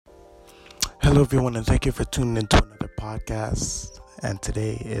Hello, everyone, and thank you for tuning into another podcast. And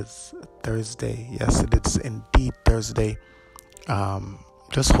today is Thursday. Yes, it is indeed Thursday.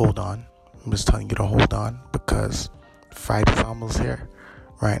 Just hold on. I'm just telling you to hold on because Friday's almost here.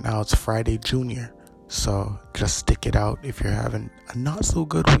 Right now, it's Friday Junior. So just stick it out. If you're having a not so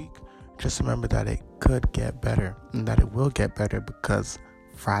good week, just remember that it could get better and that it will get better because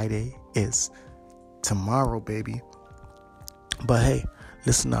Friday is tomorrow, baby. But hey,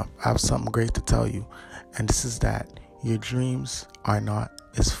 listen up. I have something great to tell you. And this is that your dreams are not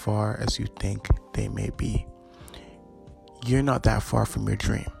as far as you think they may be. You're not that far from your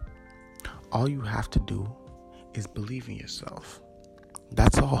dream. All you have to do is believe in yourself.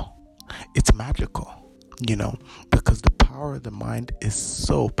 That's all. It's magical, because the power of the mind is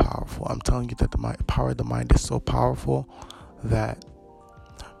so powerful. I'm telling you that the power of the mind is so powerful that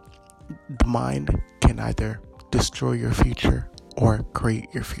the mind can either destroy your future or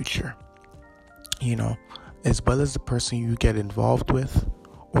create your future, as well as the person you get involved with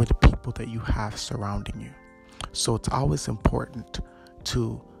or the people that you have surrounding you. So it's always important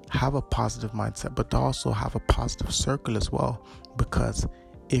to have a positive mindset, but to also have a positive circle as well, because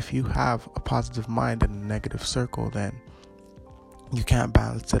if you have a positive mind and a negative circle, then you can't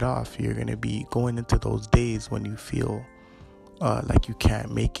balance it off. You're going to be going into those days when you feel like you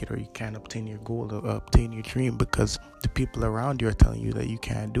can't make it or you can't obtain your goal or obtain your dream because the people around you are telling you that you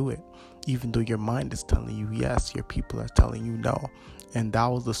can't do it, even though your mind is telling you yes. Your people are telling you no. And that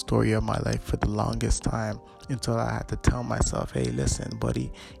was the story of my life for the longest time, until I had to tell myself, hey, listen,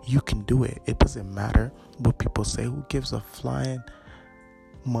 buddy, you can do it. It doesn't matter what people say. Who gives a flying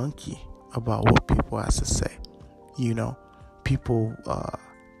monkey about what people has to say? People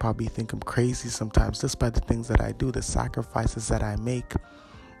probably think I'm crazy sometimes just by the things that I do, the sacrifices that I make.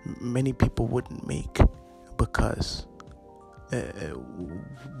 Many people wouldn't make because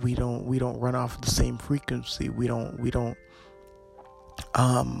we don't run off the same frequency. We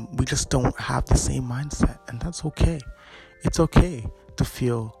just don't have the same mindset, and that's okay. It's okay to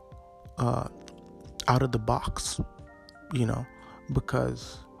feel out of the box,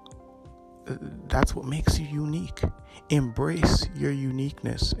 because that's what makes you unique. Embrace your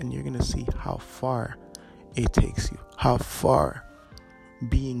uniqueness, and you're gonna see how far it takes you, how far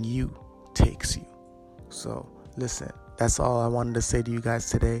being you takes you. So listen, that's all I wanted to say to you guys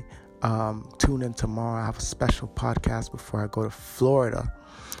today. Tune in tomorrow. I have a special podcast before I go to Florida,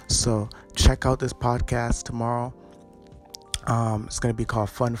 so check out this podcast tomorrow. It's gonna be called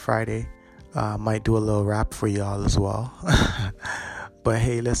Fun Friday. Might do a little rap for y'all as well. But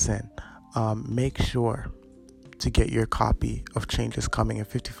hey, listen, make sure to get your copy of Change is Coming and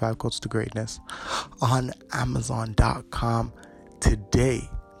 55 Codes to Greatness on Amazon.com today.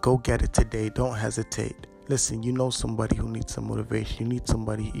 Go get it today. Don't hesitate. Listen, you know somebody who needs some motivation. You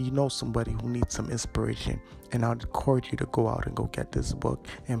know somebody who needs some inspiration. And I'd encourage you to go out and go get this book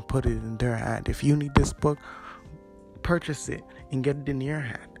and put it in their hand. If you need this book, purchase it and get it in your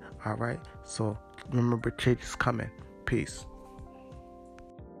hand. All right? So remember, change is coming. Peace.